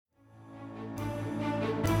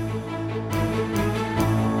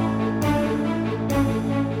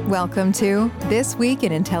Welcome to This Week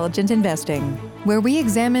in Intelligent Investing, where we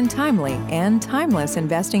examine timely and timeless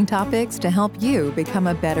investing topics to help you become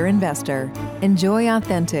a better investor. Enjoy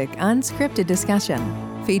authentic, unscripted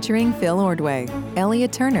discussion featuring Phil Ordway,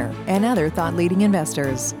 Elliot Turner, and other thought-leading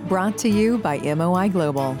investors, brought to you by MOI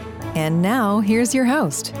Global. And now, here's your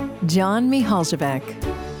host, John Mihaljevic.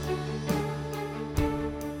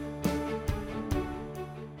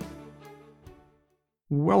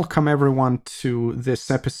 Welcome everyone to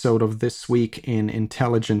this episode of This Week in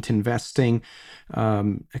Intelligent Investing.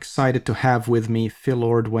 Excited to have with me Phil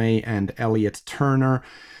Ordway and Elliot Turner.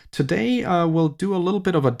 Today we'll do a little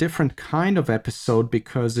bit of a different kind of episode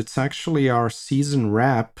because it's actually our season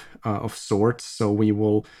wrap of sorts. So we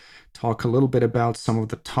will talk a little bit about some of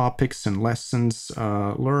the topics and lessons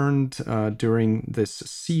learned during this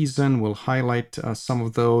season. We'll highlight some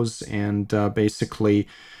of those and basically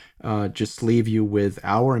just leave you with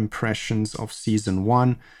our impressions of season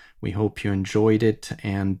one. We hope you enjoyed it.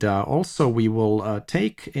 And also we will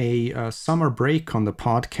take a summer break on the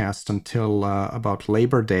podcast until about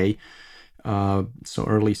Labor Day, so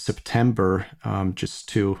early September, just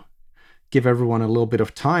to give everyone a little bit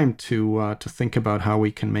of time to think about how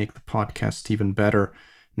we can make the podcast even better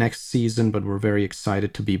next season. But we're very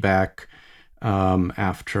excited to be back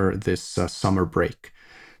after this summer break.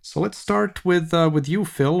 So let's start with you,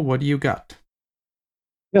 Phil. What do you got?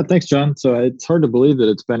 Yeah, thanks, John. So it's hard to believe that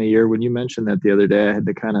it's been a year. When you mentioned that the other day, I had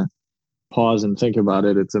to kind of pause and think about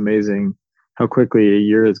it. It's amazing how quickly a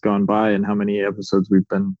year has gone by and how many episodes we've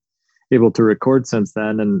been able to record since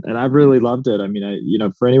then. And I've really loved it. I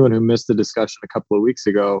mean, for anyone who missed the discussion a couple of weeks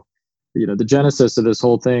ago, the genesis of this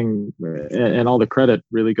whole thing and all the credit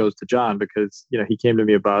really goes to John because, he came to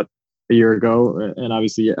me about a year ago, and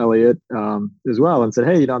obviously Elliot as well, and said,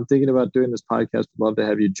 hey, I'm thinking about doing this podcast. Would love to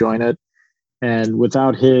have you join it. And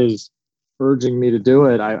without his urging me to do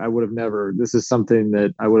it, I would have never, this is something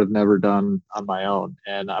that I would have never done on my own.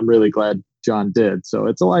 And I'm really glad John did. So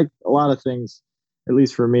it's like a lot of things, at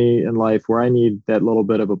least for me in life, where I need that little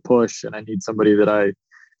bit of a push and I need somebody that I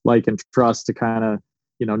like and trust to kind of,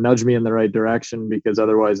 nudge me in the right direction, because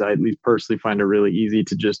otherwise I at least personally find it really easy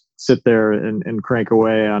to just sit there and crank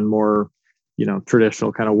away on more,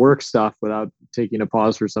 traditional kind of work stuff without taking a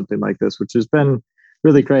pause for something like this, which has been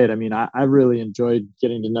really great. I mean, I really enjoyed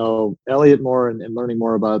getting to know Elliot more and learning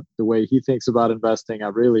more about the way he thinks about investing.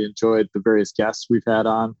 I've really enjoyed the various guests we've had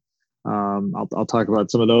on. I'll talk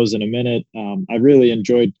about some of those in a minute. I really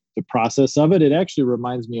enjoyed the process of it. It actually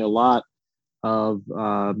reminds me a lot of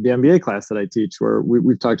the MBA class that I teach, where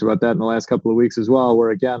we've talked about that in the last couple of weeks as well,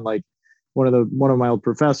 where again, like one of my old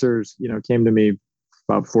professors, came to me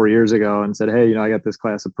about 4 years ago and said, hey, I got this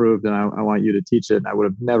class approved and I want you to teach it. And I would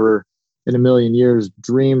have never in a million years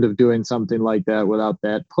dreamed of doing something like that without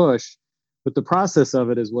that push. But the process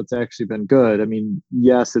of it is what's actually been good. I mean,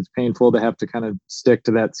 yes, it's painful to have to kind of stick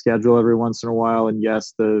to that schedule every once in a while. And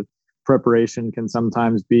yes, the preparation can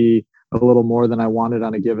sometimes be a little more than I wanted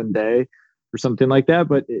on a given day or something like that.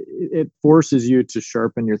 But it forces you to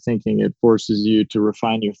sharpen your thinking. It forces you to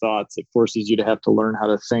refine your thoughts. It forces you to have to learn how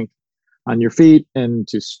to think on your feet and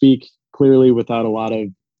to speak clearly without a lot of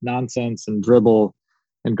nonsense and dribble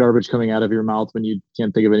and garbage coming out of your mouth when you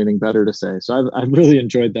can't think of anything better to say. So I've really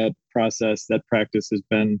enjoyed that process. That practice has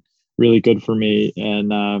been really good for me.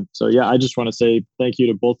 And so, yeah, I just want to say thank you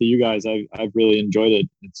to both of you guys. I've really enjoyed it.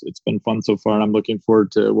 It's been fun so far, and I'm looking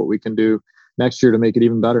forward to what we can do next year to make it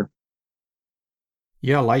even better.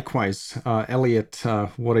 Yeah, likewise. Elliot,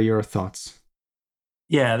 what are your thoughts?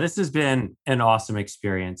 Yeah, this has been an awesome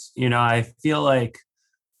experience. I feel like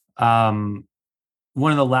one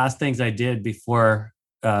of the last things I did before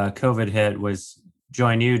COVID hit was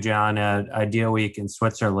join you, John, at Idea Week in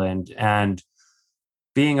Switzerland, and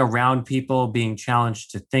being around people, being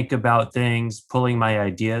challenged to think about things, pulling my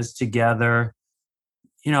ideas together.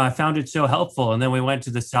 I found it so helpful. And then we went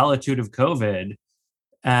to the solitude of COVID,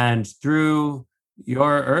 and through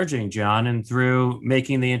your urging, John, and through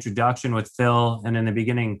making the introduction with Phil and in the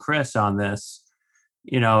beginning, Chris, on this,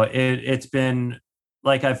 it's been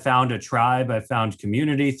like I've found a tribe. I've found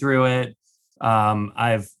community through it.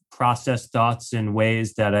 I've processed thoughts in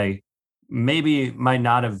ways that I maybe might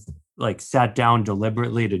not have sat down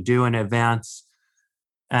deliberately to do in advance.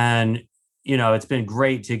 And, it's been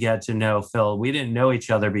great to get to know Phil. We didn't know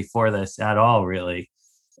each other before this at all, really.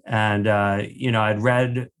 And, I'd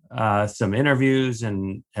read some interviews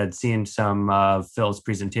and had seen some of Phil's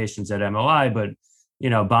presentations at MOI, but,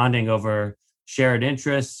 bonding over shared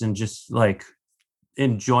interests and just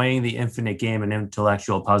enjoying the infinite game and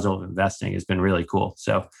intellectual puzzle of investing has been really cool.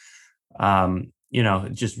 So,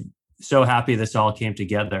 just so happy this all came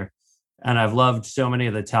together. And I've loved so many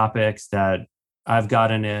of the topics that I've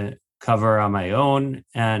gotten to cover on my own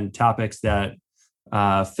and topics that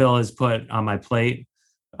Phil has put on my plate.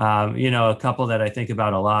 A couple that I think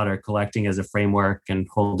about a lot are collecting as a framework and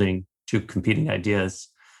holding two competing ideas.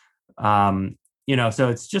 So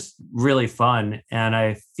it's just really fun. And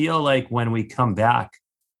I feel like when we come back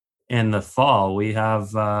in the fall, we have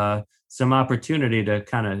some opportunity to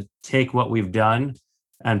kind of take what we've done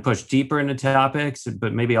and push deeper into topics,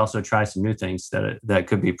 but maybe also try some new things that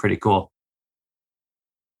could be pretty cool.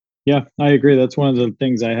 Yeah, I agree. That's one of the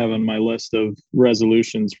things I have on my list of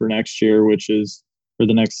resolutions for next year, which is for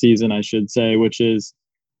the next season, I should say, which is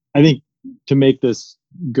I think to make this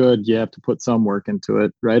good, you have to put some work into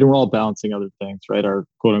it, right? And we're all balancing other things, right? Our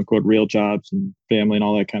quote unquote real jobs and family and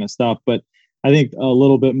all that kind of stuff. But I think a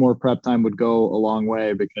little bit more prep time would go a long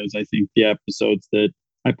way, because I think the episodes that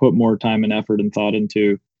I put more time and effort and thought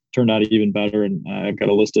into turned out even better. And I've got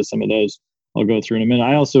a list of some of those I'll go through in a minute.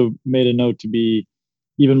 I also made a note to be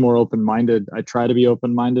even more open-minded. I try to be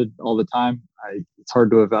open-minded all the time. It's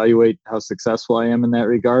hard to evaluate how successful I am in that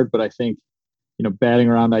regard, but I think, batting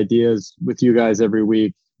around ideas with you guys every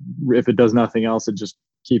week, if it does nothing else, it just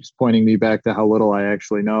keeps pointing me back to how little I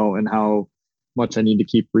actually know and how much I need to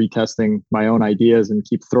keep retesting my own ideas and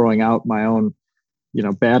keep throwing out my own,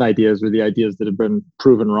 bad ideas or the ideas that have been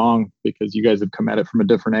proven wrong because you guys have come at it from a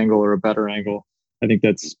different angle or a better angle. I think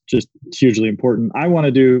that's just hugely important. I want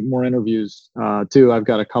to do more interviews too. I've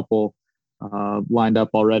got a couple lined up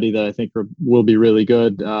already that I think will be really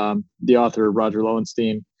good. The author, Roger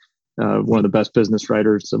Lowenstein, one of the best business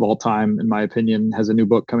writers of all time, in my opinion, has a new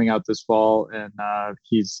book coming out this fall, and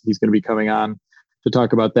he's going to be coming on to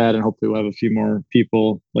talk about that, and hopefully we'll have a few more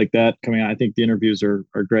people like that coming on. I think the interviews are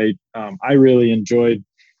great. I really enjoyed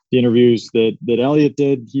the interviews that Elliot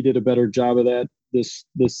did. He did a better job of that this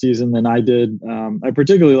season than I did. I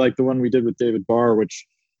particularly like the one we did with David Barr, which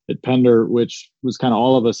at Pender, which was kind of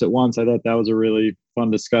all of us at once. I thought that was a really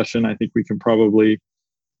fun discussion. I think we can probably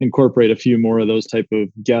incorporate a few more of those type of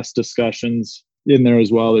guest discussions in there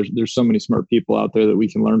as well. There's so many smart people out there that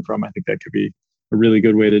we can learn from. I think that could be a really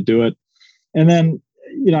good way to do it. And then,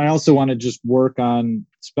 I also want to just work on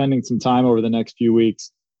spending some time over the next few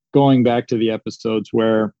weeks, going back to the episodes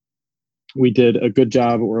where we did a good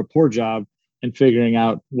job or a poor job and figuring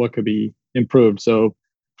out what could be improved. So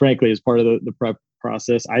frankly, as part of the prep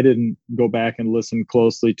process, I didn't go back and listen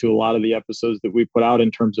closely to a lot of the episodes that we put out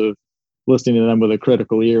in terms of listening to them with a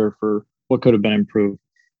critical ear for what could have been improved,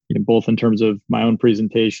 both in terms of my own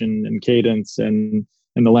presentation and cadence and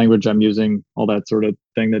the language I'm using, all that sort of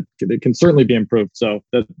thing that can certainly be improved. So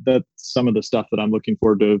that's some of the stuff that I'm looking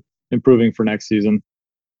forward to improving for next season.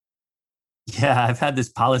 Yeah, I've had this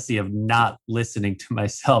policy of not listening to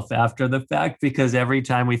myself after the fact, because every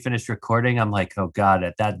time we finish recording, I'm like, oh God,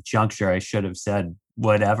 at that juncture, I should have said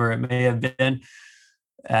whatever it may have been.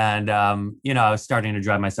 And, I was starting to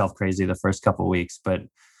drive myself crazy the first couple of weeks, but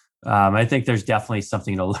I think there's definitely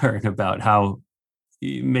something to learn about how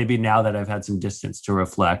maybe now that I've had some distance to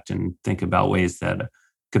reflect and think about ways that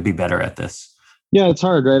could be better at this. Yeah, it's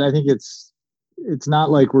hard, right? I think it's not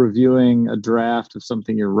like reviewing a draft of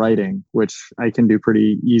something you're writing, which I can do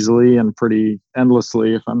pretty easily and pretty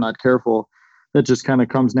endlessly if I'm not careful. That just kind of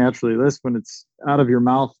comes naturally. This, when it's out of your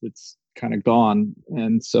mouth, it's kind of gone.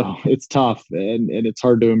 And so it's tough and it's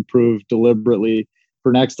hard to improve deliberately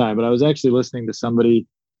for next time. But I was actually listening to somebody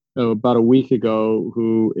about a week ago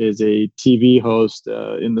who is a TV host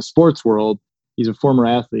in the sports world. He's a former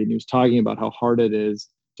athlete, and he was talking about how hard it is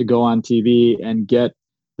to go on TV and get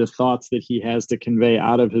the thoughts that he has to convey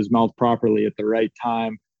out of his mouth properly at the right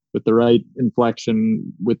time, with the right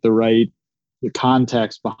inflection, with the right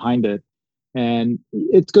context behind it. And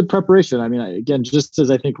it's good preparation. I mean, again, just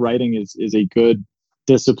as I think writing is a good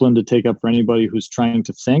discipline to take up for anybody who's trying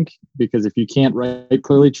to think, because if you can't write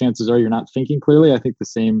clearly, chances are you're not thinking clearly. I think the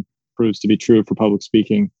same proves to be true for public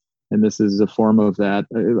speaking. And this is a form of that,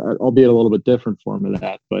 albeit a little bit different form of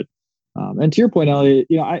that. But and to your point, Elliot,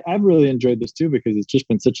 I've really enjoyed this too, because it's just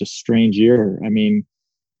been such a strange year. I mean,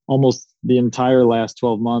 almost the entire last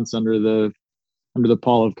 12 months under the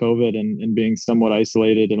pall of COVID and being somewhat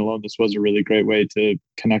isolated and alone, this was a really great way to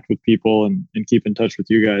connect with people and keep in touch with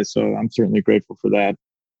you guys. So I'm certainly grateful for that.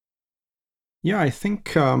 Yeah, I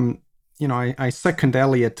think, I second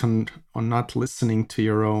Elliot on not listening to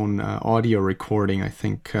your own audio recording. I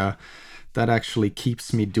think that actually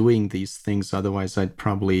keeps me doing these things. Otherwise, I'd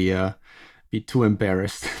probably be too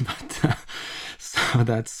embarrassed.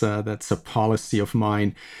 But so that's a policy of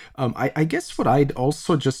mine. I guess what I'd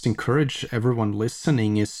also just encourage everyone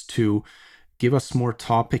listening is to give us more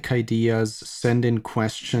topic ideas, send in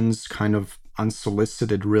questions, kind of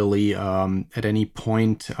unsolicited, really. At any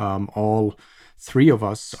point, all three of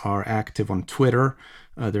us are active on Twitter.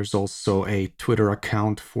 There's also a Twitter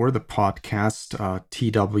account for the podcast,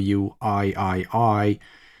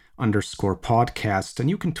 TWIII_podcast, and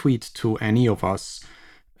you can tweet to any of us,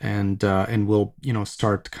 and we'll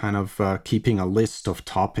start kind of keeping a list of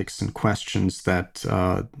topics and questions that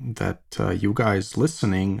you guys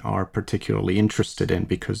listening are particularly interested in,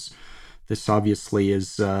 because this obviously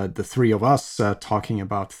is the three of us talking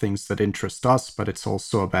about things that interest us, but it's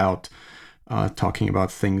also about talking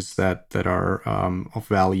about things that are of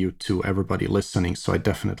value to everybody listening. So I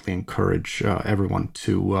definitely encourage everyone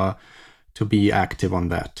to be active on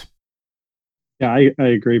that. Yeah, I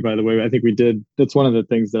agree, by the way. I think we did. That's one of the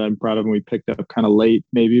things that I'm proud of, and we picked up kind of late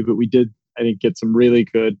maybe, but we did, I think, get some really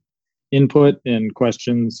good input and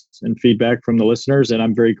questions and feedback from the listeners. And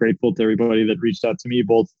I'm very grateful to everybody that reached out to me,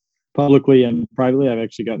 both publicly and privately. I've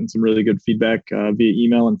actually gotten some really good feedback via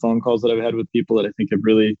email and phone calls that I've had with people that I think have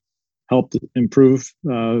really helped improve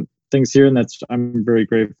things here. And I'm very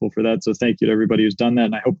grateful for that. So thank you to everybody who's done that.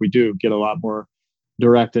 And I hope we do get a lot more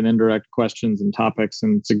direct and indirect questions and topics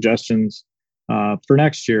and suggestions for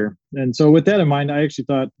next year. And so with that in mind, I actually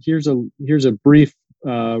thought here's a brief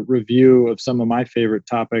review of some of my favorite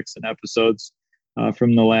topics and episodes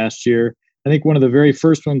from the last year. I think one of the very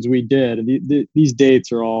first ones we did, and these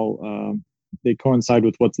dates are all, they coincide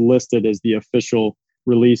with what's listed as the official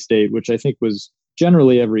release date, which I think was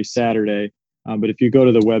generally every Saturday. But if you go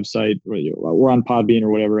to the website, or on Podbean or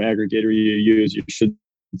whatever aggregator you use, you should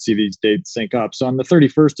see these dates sync up. So on the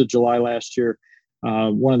 31st of July last year,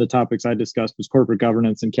 one of the topics I discussed was corporate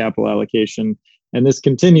governance and capital allocation. And this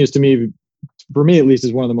continues to me, for me at least,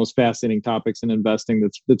 is one of the most fascinating topics in investing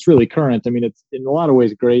that's really current. I mean, it's in a lot of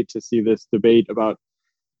ways great to see this debate about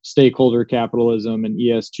stakeholder capitalism and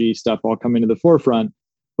ESG stuff all coming to the forefront.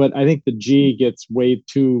 But I think the G gets way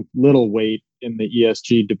too little weight in the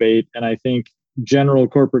ESG debate. And I think general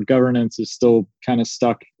corporate governance is still kind of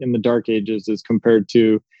stuck in the dark ages as compared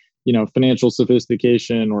to, financial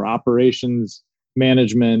sophistication or operations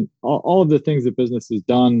management, all of the things that business has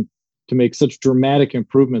done to make such dramatic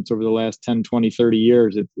improvements over the last 10, 20, 30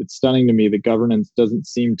 years. It's stunning to me that governance doesn't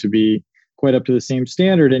seem to be quite up to the same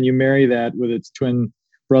standard. And you marry that with its twin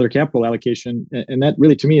brother, capital allocation. And that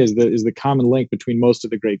really, to me, is the common link between most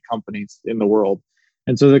of the great companies in the world.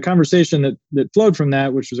 And so the conversation that flowed from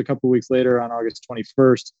that, which was a couple of weeks later on August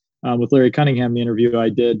 21st, with Larry Cunningham, the interview I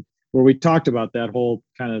did, where we talked about that whole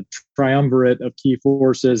kind of triumvirate of key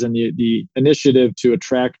forces and the initiative to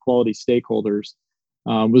attract quality stakeholders,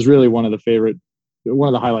 was really one of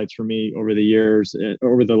the highlights for me over the years,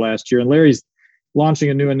 over the last year. And Larry's launching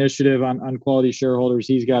a new initiative on quality shareholders.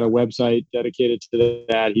 He's got a website dedicated to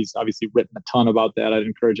that. He's obviously written a ton about that. I'd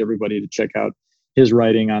encourage everybody to check out his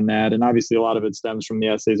writing on that. And obviously a lot of it stems from the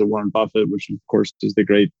essays of Warren Buffett, which of course is the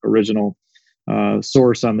great original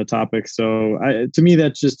source on the topic. So to me,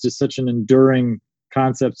 that's just such an enduring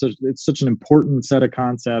concept. So it's such an important set of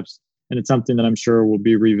concepts, and it's something that I'm sure we'll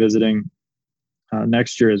be revisiting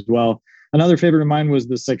next year as well. Another favorite of mine was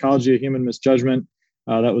The Psychology of Human Misjudgment.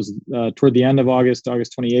 That was toward the end of August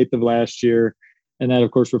 28th of last year. And that,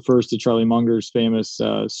 of course, refers to Charlie Munger's famous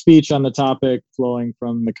speech on the topic, flowing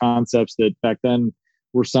from the concepts that back then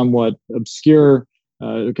were somewhat obscure,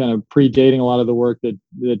 kind of predating a lot of the work that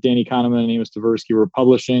Danny Kahneman and Amos Tversky were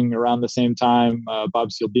publishing around the same time, Bob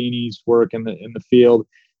Cialdini's work in the field,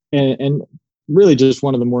 and really just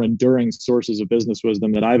one of the more enduring sources of business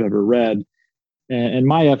wisdom that I've ever read. And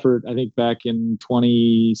my effort, I think back in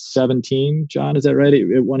 2017, John, is that right?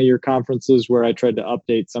 At one of your conferences where I tried to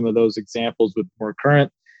update some of those examples with more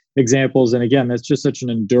current examples. And again, that's just such an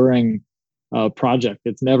enduring project.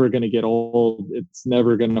 It's never going to get old. It's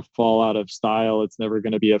never going to fall out of style. It's never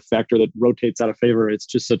going to be a factor that rotates out of favor. It's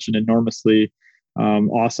just such an enormously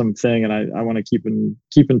awesome thing. And I want to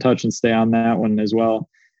keep in touch and stay on that one as well.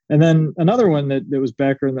 And then another one that was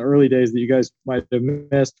back in the early days that you guys might have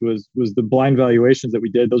missed was the blind valuations that we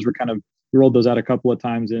did. Those were we rolled those out a couple of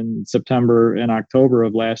times in September and October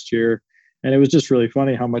of last year. And it was just really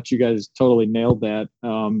funny how much you guys totally nailed that.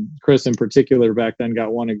 Chris in particular back then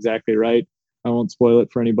got one exactly right. I won't spoil it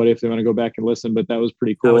for anybody if they want to go back and listen, but that was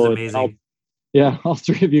pretty cool. That was amazing. All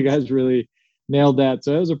three of you guys really nailed that.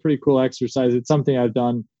 So it was a pretty cool exercise. It's something I've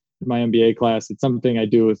done in my MBA class. It's something I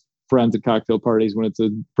do with friends at cocktail parties when it's a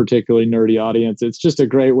particularly nerdy audience. It's just a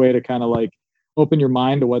great way to kind of like open your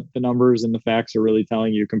mind to what the numbers and the facts are really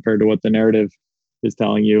telling you compared to what the narrative is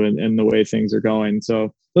telling you and the way things are going.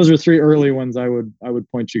 So those are three early ones I would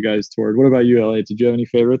point you guys toward. What about you, Elliot? Did you have any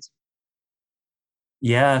favorites?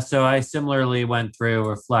 Yeah, so I similarly went through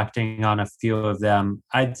reflecting on a few of them.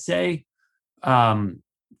 I'd say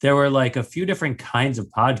there were like a few different kinds of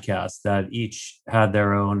podcasts that each had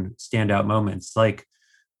their own standout moments. Like,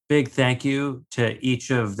 big thank you to each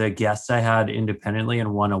of the guests I had independently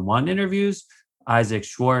in one-on-one interviews: Isaac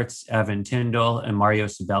Schwartz, Evan Tyndall, and Mario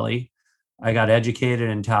Sabelli. I got educated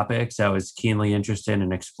in topics I was keenly interested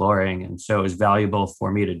in exploring, and so it was valuable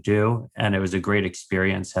for me to do. And it was a great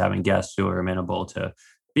experience having guests who are amenable to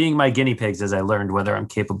being my guinea pigs as I learned whether I'm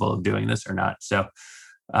capable of doing this or not. So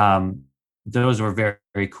um, those were very,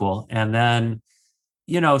 very cool. And then,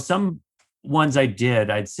 some ones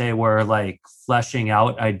I'd say were like fleshing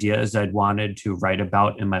out ideas I'd wanted to write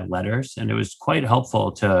about in my letters. And it was quite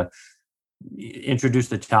helpful to introduce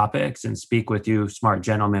the topics and speak with you smart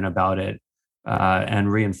gentlemen about it,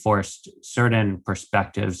 and reinforced certain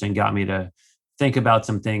perspectives and got me to think about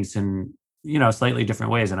some things in, slightly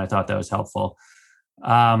different ways. And I thought that was helpful.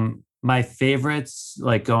 My favorites,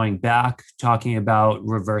 like going back, talking about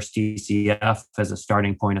reverse DCF as a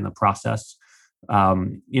starting point in the process,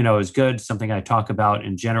 is good. Something I talk about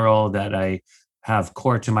in general that I have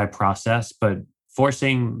core to my process, but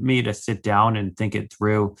forcing me to sit down and think it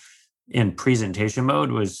through in presentation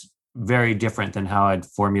mode was very different than how I'd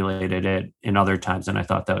formulated it in other times. And I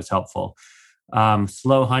thought that was helpful.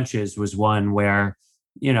 Slow hunches was one where,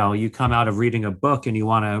 you come out of reading a book and you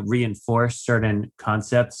want to reinforce certain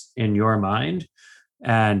concepts in your mind.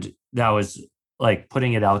 And that was like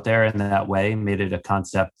putting it out there in that way, made it a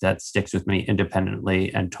concept that sticks with me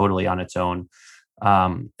independently and totally on its own.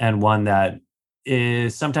 And one that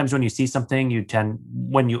is sometimes when you see something,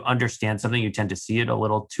 when you understand something, you tend to see it a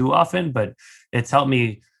little too often, but it's helped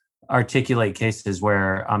me articulate cases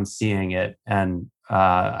where I'm seeing it. And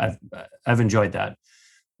I've enjoyed that.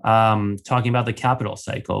 Talking about the capital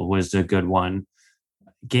cycle was a good one.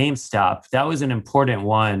 GameStop, that was an important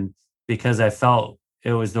one because I felt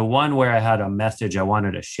it was the one where I had a message I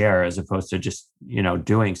wanted to share as opposed to just,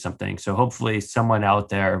 doing something. So hopefully someone out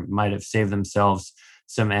there might have saved themselves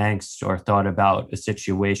some angst or thought about a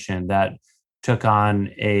situation that took on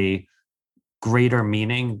a greater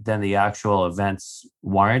meaning than the actual events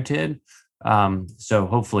warranted. So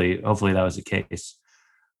hopefully that was the case.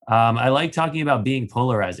 I like talking about being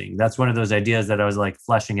polarizing. That's one of those ideas that I was like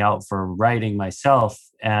fleshing out for writing myself,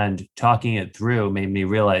 and talking it through made me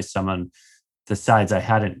realize some of the sides I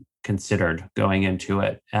hadn't considered going into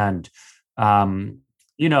it. And,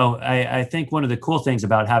 I think one of the cool things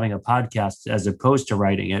about having a podcast as opposed to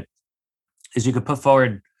writing it is you could put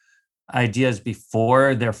forward ideas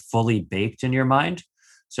before they're fully baked in your mind.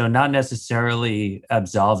 So not necessarily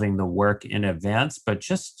absolving the work in advance, but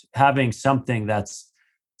just having something that's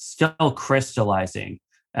still crystallizing.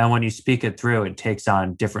 And when you speak it through, it takes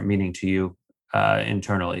on different meaning to you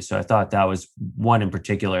internally. So I thought that was one in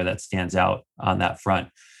particular that stands out on that front.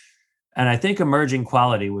 And I think emerging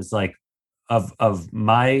quality was like of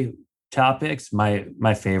my topics,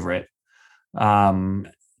 my favorite.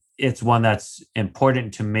 It's one that's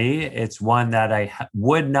important to me. It's one that I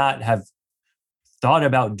would not have thought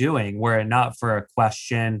about doing were it not for a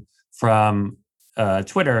question from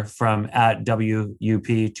Twitter from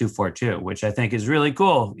 @WUP242, which I think is really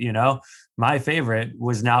cool. My favorite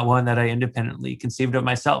was not one that I independently conceived of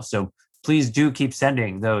myself. So please do keep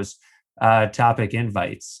sending those topic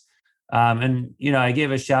invites. And I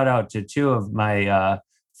gave a shout out to two of my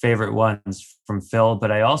favorite ones from Phil,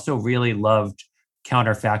 but I also really loved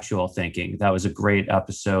counterfactual thinking. That was a great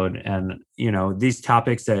episode. And, these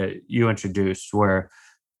topics that you introduced were,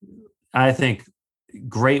 I think,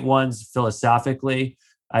 great ones philosophically.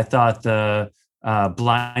 I thought the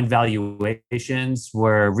blind valuations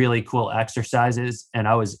were really cool exercises. And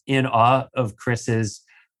I was in awe of Chris's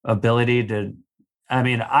ability to,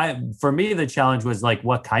 for me, the challenge was like,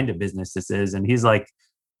 what kind of business this is. And he's like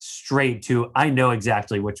straight to, I know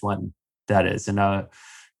exactly which one that is. And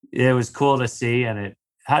it was cool to see. And it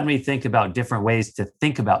had me think about different ways to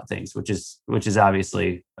think about things, which is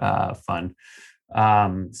obviously fun.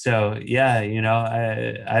 So yeah,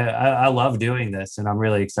 I love doing this, and I'm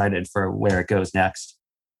really excited for where it goes next.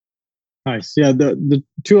 Nice. Yeah. The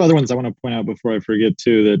two other ones I want to point out before I forget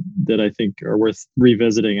too, that I think are worth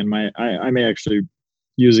revisiting, and I may actually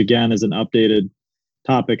use again as an updated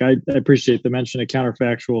topic. I appreciate the mention of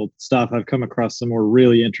counterfactual stuff. I've come across some more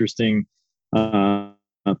really interesting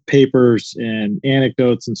papers and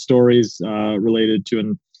anecdotes and stories related to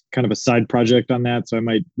an kind of a side project on that. So I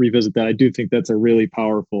might revisit that. I do think that's a really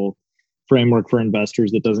powerful framework for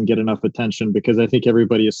investors that doesn't get enough attention, because I think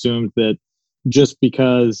everybody assumes that just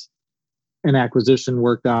because an acquisition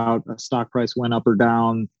worked out, a stock price went up or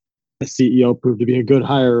down, a CEO proved to be a good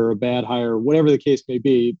hire or a bad hire, whatever the case may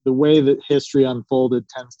be, the way that history unfolded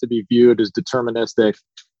tends to be viewed as deterministic.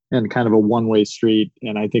 and kind of a one-way street.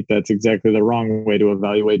 And I think that's exactly the wrong way to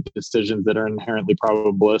evaluate decisions that are inherently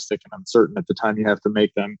probabilistic and uncertain at the time you have to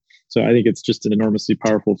make them. So I think it's just an enormously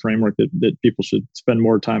powerful framework that people should spend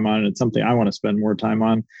more time on. And it's something I want to spend more time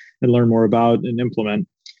on and learn more about and implement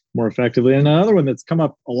more effectively. And another one that's come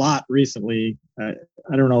up a lot recently,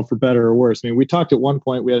 I don't know for better or worse. I mean, we talked at one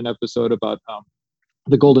point, we had an episode about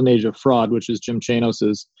the golden age of fraud, which is Jim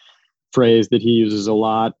Chanos's phrase that he uses a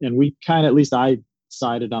lot. And we kind of, at least I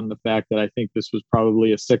sided on the fact that I think this was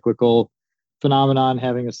probably a cyclical phenomenon,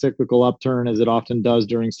 having a cyclical upturn as it often does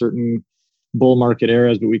during certain bull market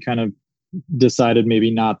eras. But we kind of decided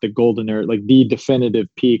maybe not the golden era, like the definitive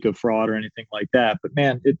peak of fraud or anything like that. But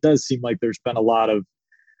man, it does seem like there's been a lot of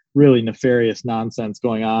really nefarious nonsense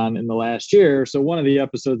going on in the last year. So one of the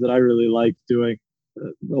episodes that I really liked doing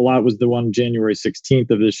a lot was the one January 16th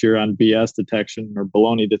of this year on BS detection or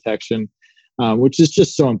baloney detection, which is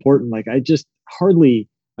just so important. Like, I just hardly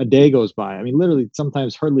a day goes by. I mean, literally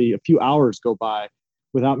sometimes hardly a few hours go by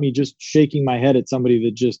without me just shaking my head at somebody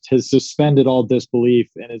that just has suspended all disbelief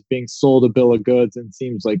and is being sold a bill of goods and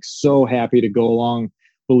seems like so happy to go along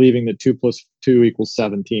believing that 2 + 2 =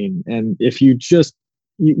 17. And if you just,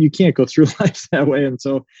 you can't go through life that way. And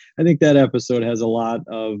so I think that episode has a lot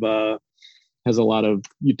of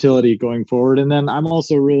utility going forward. And then I'm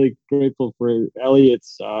also really grateful for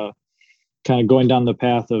Elliot's kind of going down the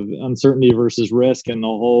path of uncertainty versus risk and the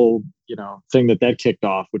whole, thing that kicked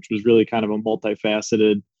off, which was really kind of a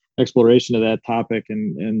multifaceted exploration of that topic.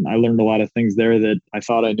 And I learned a lot of things there that I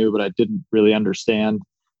thought I knew, but I didn't really understand.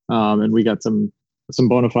 And we got some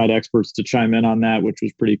bona fide experts to chime in on that, which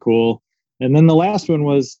was pretty cool. And then the last one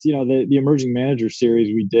was, the Emerging Manager series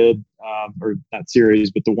we did, or not series,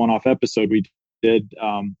 but the one-off episode we did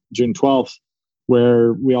June 12th,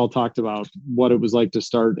 where we all talked about what it was like to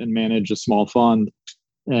start and manage a small fund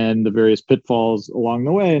and the various pitfalls along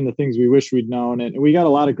the way and the things we wish we'd known. And we got a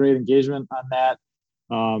lot of great engagement on that.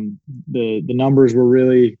 The numbers were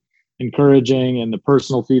really encouraging, and the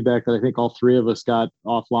personal feedback that I think all three of us got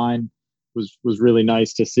offline was really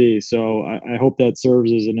nice to see. So I hope that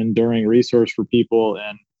serves as an enduring resource for people.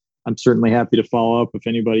 And I'm certainly happy to follow up if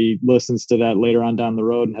anybody listens to that later on down the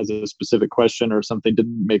road and has a specific question or something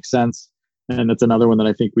didn't make sense. And that's another one that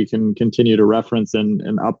I think we can continue to reference and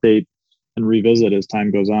update and revisit as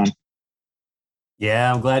time goes on.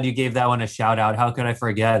 Yeah, I'm glad you gave that one a shout out. How could I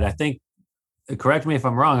forget? I think, correct me if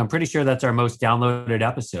I'm wrong, I'm pretty sure that's our most downloaded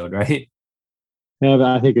episode, right?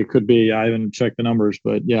 Yeah, I think it could be. I haven't checked the numbers,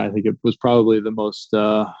 but yeah, I think it was probably the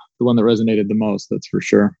one that resonated the most. That's for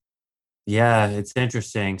sure. Yeah, it's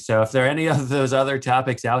interesting. So if there are any of those other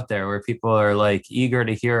topics out there where people are like eager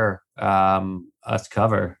to hear us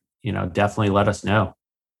cover, definitely let us know.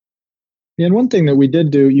 Yeah, and one thing that we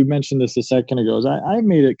did do, you mentioned this a second ago, is I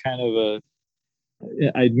made it kind of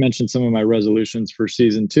I mentioned some of my resolutions for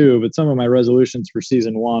season 2, but some of my resolutions for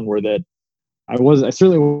season 1 were that I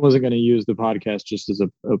certainly wasn't going to use the podcast just as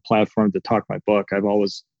a platform to talk my book. I've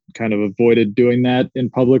always kind of avoided doing that in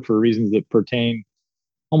public for reasons that pertain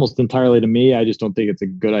almost entirely to me. I just don't think it's a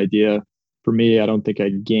good idea for me. I don't think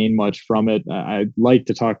I'd gain much from it. I'd like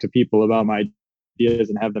to talk to people about my ideas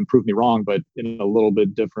and have them prove me wrong, but in a little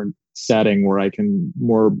bit different setting where I can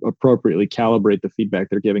more appropriately calibrate the feedback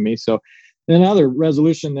they're giving me. So another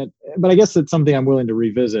resolution but I guess it's something I'm willing to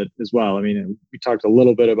revisit as well. I mean, we talked a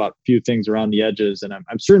little bit about a few things around the edges, and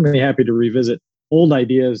I'm certainly happy to revisit old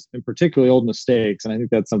ideas and particularly old mistakes. And I think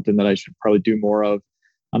that's something that I should probably do more of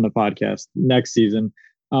on the podcast next season.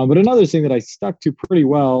 But another thing that I stuck to pretty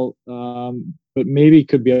well, but maybe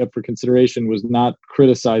could be up for consideration, was not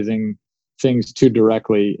criticizing things too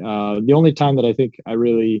directly. The only time that I think I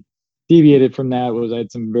really deviated from that was I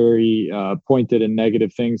had some very pointed and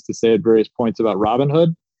negative things to say at various points about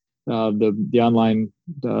Robinhood, the online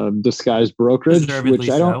disguised brokerage, which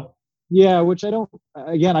I don't. So. Yeah, which I don't.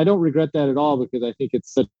 Again, I don't regret that at all, because I think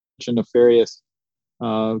it's such a nefarious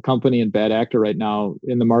company and bad actor right now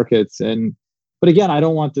in the markets. But again, I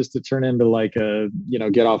don't want this to turn into like a,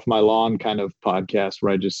 get off my lawn kind of podcast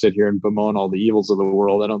where I just sit here and bemoan all the evils of the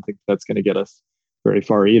world. I don't think that's going to get us very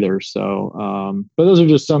far either. So, but those are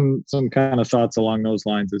just some kind of thoughts along those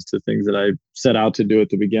lines as to things that I set out to do at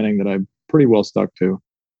the beginning that I pretty well stuck to.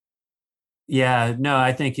 Yeah, no,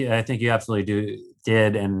 I think you absolutely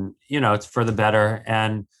did. And, it's for the better.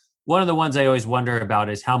 And one of the ones I always wonder about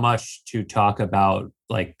is how much to talk about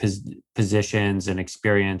like positions and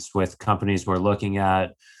experience with companies we're looking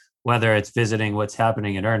at, whether it's visiting what's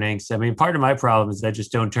happening in earnings. I mean, part of my problem is I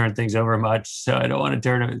just don't turn things over much. So I don't want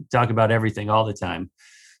to talk about everything all the time.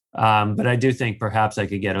 But I do think perhaps I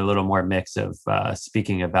could get a little more mix of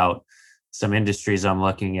speaking about some industries I'm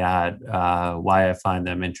looking at, why I find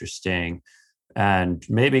them interesting, and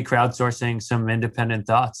maybe crowdsourcing some independent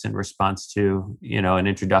thoughts in response to, an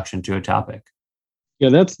introduction to a topic. Yeah,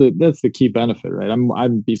 that's the key benefit, right?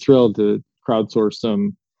 I'd be thrilled to crowdsource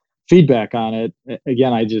some feedback on it.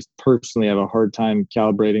 Again, I just personally have a hard time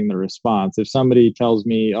calibrating the response. If somebody tells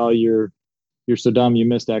me, "Oh, you're so dumb, you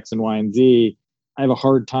missed X and Y and Z," I have a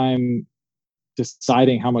hard time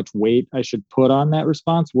deciding how much weight I should put on that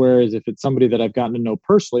response. Whereas if it's somebody that I've gotten to know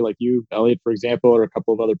personally, like you, Elliot, for example, or a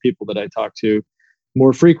couple of other people that I talk to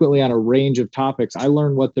more frequently on a range of topics, I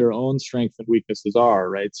learn what their own strengths and weaknesses are,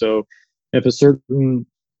 right? So if a certain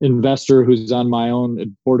investor who's on my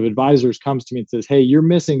own board of advisors comes to me and says, "Hey, you're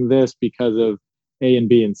missing this because of A and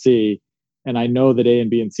B and C," and I know that A and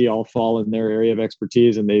B and C all fall in their area of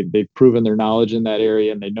expertise, and they've proven their knowledge in that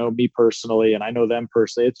area, and they know me personally, and I know them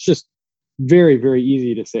personally. It's just very, very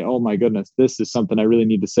easy to say, "Oh my goodness, this is something I really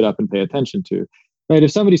need to sit up and pay attention to." Right? If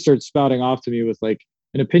somebody starts spouting off to me with like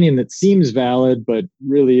an opinion that seems valid but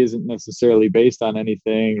really isn't necessarily based on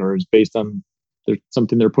anything, or is based on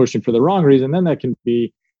something they're pushing for the wrong reason, then that can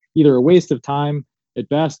be either a waste of time at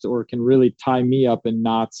best, or can really tie me up in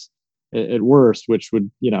knots at worst, which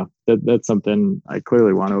would, that's something I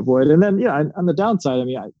clearly want to avoid. And then, yeah, on the downside, I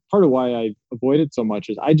mean, part of why I avoid it so much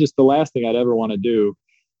is the last thing I'd ever want to do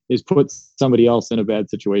is put somebody else in a bad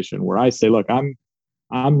situation where I say, "Look, I'm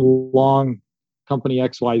long company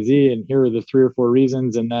XYZ, and here are the 3 or 4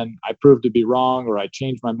 reasons," and then I prove to be wrong, or I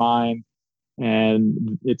change my mind,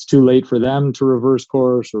 and it's too late for them to reverse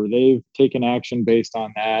course, or they've taken action based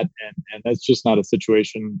on that, and that's just not a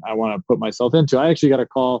situation I want to put myself into. I actually got a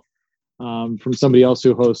call from somebody else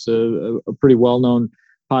who hosts a pretty well-known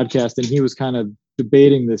podcast, and he was kind of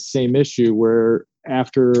debating this same issue, where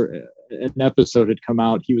after an episode had come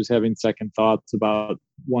out, he was having second thoughts about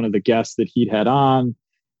one of the guests that he'd had on,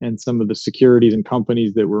 and some of the securities and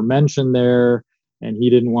companies that were mentioned there, and he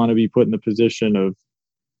didn't want to be put in the position of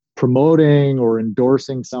promoting or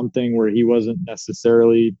endorsing something where he wasn't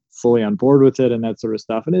necessarily fully on board with it, and that sort of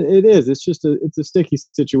stuff. And it's a sticky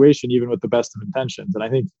situation, even with the best of intentions. And I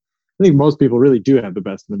think most people really do have the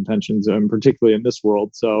best of intentions, particularly in this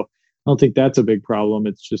world. So I don't think that's a big problem.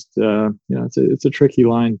 It's just, it's a tricky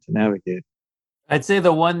line to navigate. I'd say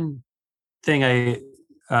the one thing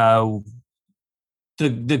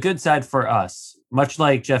the good side for us, much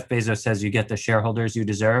like Jeff Bezos says, you get the shareholders you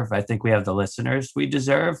deserve. I think we have the listeners we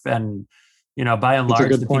deserve. And, by and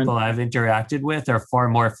large, the people I've interacted with are far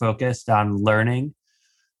more focused on learning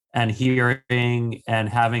and hearing and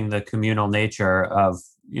having the communal nature of,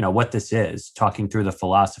 what this is, talking through the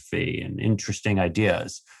philosophy and interesting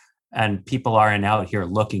ideas. And people aren't out here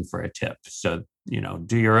looking for a tip. So,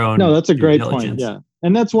 do your own. No, that's a great point. Yeah.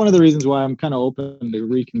 And that's one of the reasons why I'm kind of open to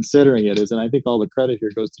reconsidering it and I think all the credit here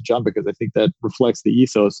goes to John, because I think that reflects the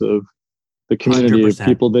ethos of the community 100%. Of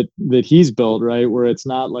people that he's built, right? Where it's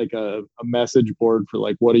not like a message board for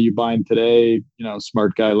like, what are you buying today?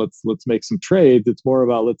 Smart guy, let's make some trades. It's more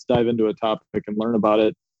about, let's dive into a topic and learn about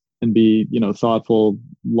it and be, thoughtful,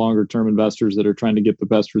 longer term investors that are trying to get the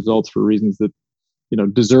best results for reasons that,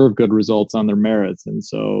 deserve good results on their merits. And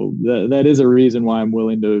so that is a reason why I'm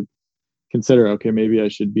willing to consider, okay, maybe I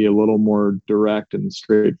should be a little more direct and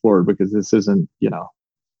straightforward, because this isn't,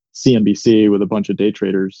 CNBC with a bunch of day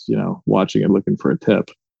traders, watching and looking for a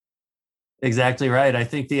tip. Exactly right. I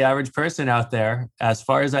think the average person out there, as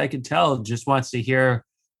far as I can tell, just wants to hear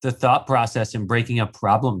the thought process in breaking a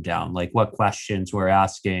problem down, like what questions we're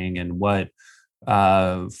asking and what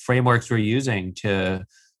frameworks we're using to,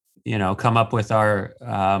 come up with our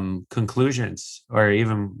conclusions, or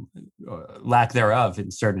even lack thereof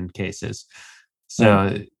in certain cases.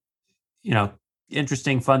 So,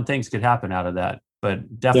 interesting, fun things could happen out of that,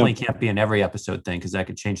 but definitely can't be an every episode thing, because that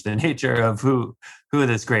could change the nature of who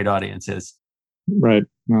this great audience is. Right.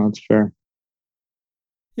 No, that's fair.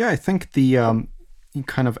 Yeah, I think the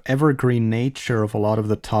kind of evergreen nature of a lot of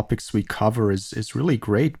the topics we cover is really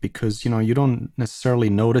great, because, you don't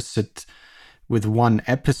necessarily notice it with one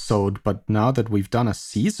episode, but now that we've done a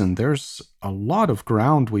season, there's a lot of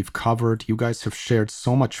ground we've covered. You guys have shared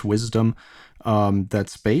so much wisdom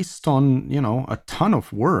that's based on, a ton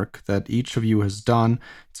of work that each of you has done.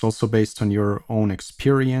 It's also based on your own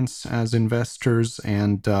experience as investors,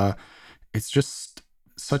 and it's just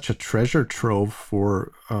such a treasure trove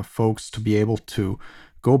for folks to be able to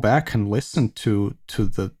go back and listen to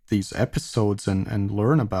these episodes and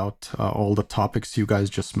learn about all the topics you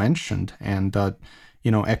guys just mentioned. And,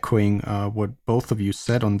 echoing what both of you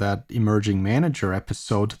said on that emerging manager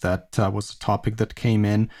episode, that was a topic that came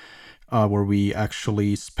in where we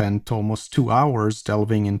actually spent almost 2 hours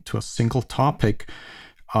delving into a single topic.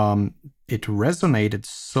 it resonated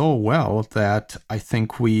so well that I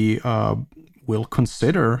think we will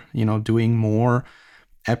consider, doing more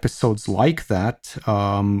episodes like that,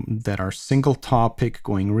 that are single topic,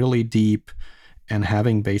 going really deep, and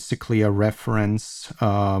having basically a reference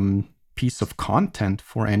piece of content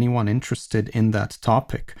for anyone interested in that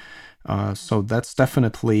topic. So that's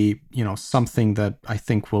definitely, something that I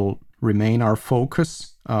think will remain our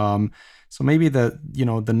focus. So maybe the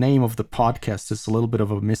name of the podcast is a little bit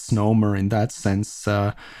of a misnomer in that sense.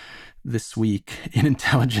 This week in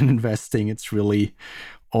intelligent investing, it's really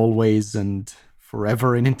always and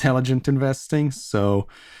forever in intelligent investing. So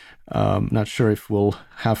not sure if we'll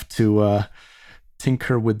have to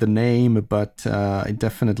tinker with the name, but I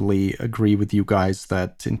definitely agree with you guys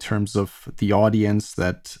that in terms of the audience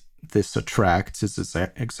that this attracts is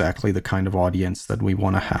exactly the kind of audience that we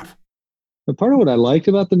want to have. But part of what I liked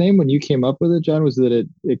about the name when you came up with it, John, was that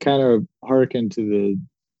it kind of harkened to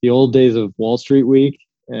the old days of Wall Street Week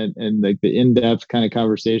and like the in-depth kind of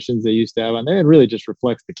conversations they used to have on there. It really just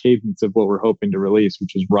reflects the cadence of what we're hoping to release,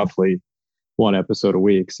 which is roughly one episode a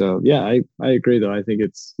week. So yeah, I agree though. I think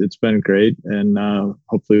it's been great, and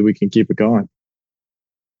hopefully we can keep it going.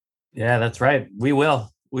 Yeah, that's right. We will,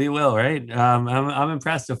 right? I'm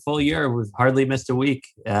impressed. A full year, we've hardly missed a week,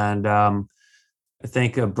 and I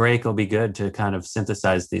think a break will be good to kind of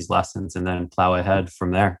synthesize these lessons and then plow ahead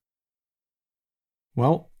from there.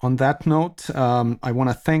 Well, on that note, I want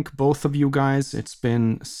to thank both of you guys. It's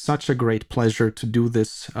been such a great pleasure to do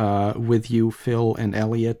this with you, Phil and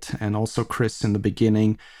Elliot, and also Chris in the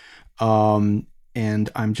beginning. And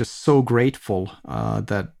I'm just so grateful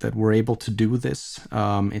that we're able to do this.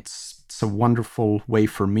 It's a wonderful way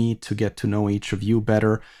for me to get to know each of you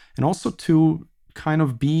better, and also to kind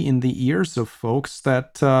of be in the ears of folks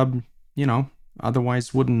that,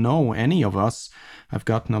 otherwise wouldn't know any of us. I've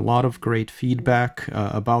gotten a lot of great feedback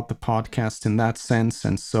about the podcast in that sense.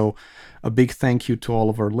 And so a big thank you to all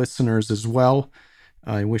of our listeners as well.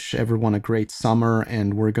 I wish everyone a great summer,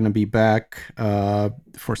 and we're going to be back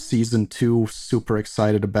for season 2. Super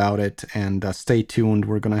excited about it, and stay tuned.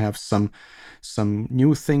 We're going to have some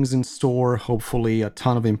new things in store, hopefully a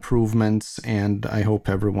ton of improvements, and I hope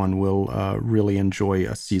everyone will really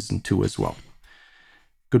enjoy season 2 as well.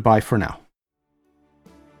 Goodbye for now.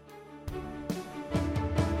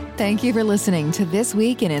 Thank you for listening to This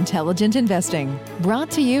Week in Intelligent Investing,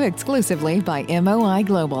 brought to you exclusively by MOI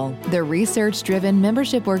Global, the research-driven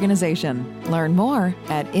membership organization. Learn more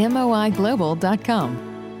at moiglobal.com.